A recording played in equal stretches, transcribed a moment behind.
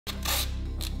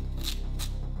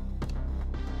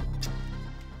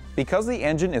Because the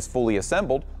engine is fully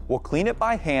assembled, we'll clean it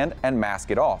by hand and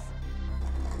mask it off.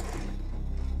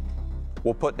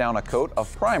 We'll put down a coat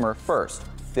of primer first.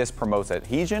 This promotes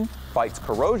adhesion, fights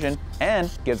corrosion,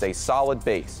 and gives a solid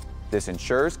base. This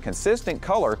ensures consistent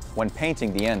color when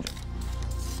painting the engine.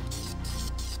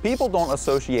 People don't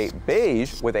associate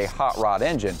beige with a hot rod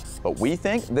engine, but we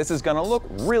think this is going to look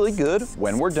really good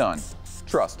when we're done.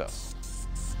 Trust us.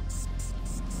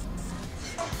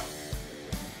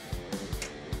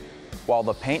 While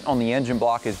the paint on the engine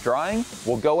block is drying,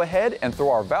 we'll go ahead and throw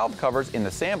our valve covers in the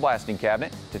sandblasting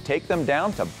cabinet to take them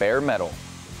down to bare metal.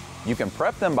 You can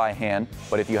prep them by hand,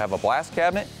 but if you have a blast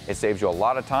cabinet, it saves you a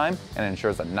lot of time and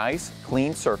ensures a nice,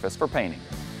 clean surface for painting.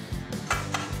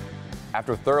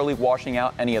 After thoroughly washing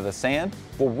out any of the sand,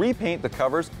 we'll repaint the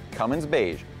covers Cummins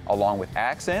beige, along with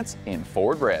accents in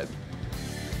Ford red.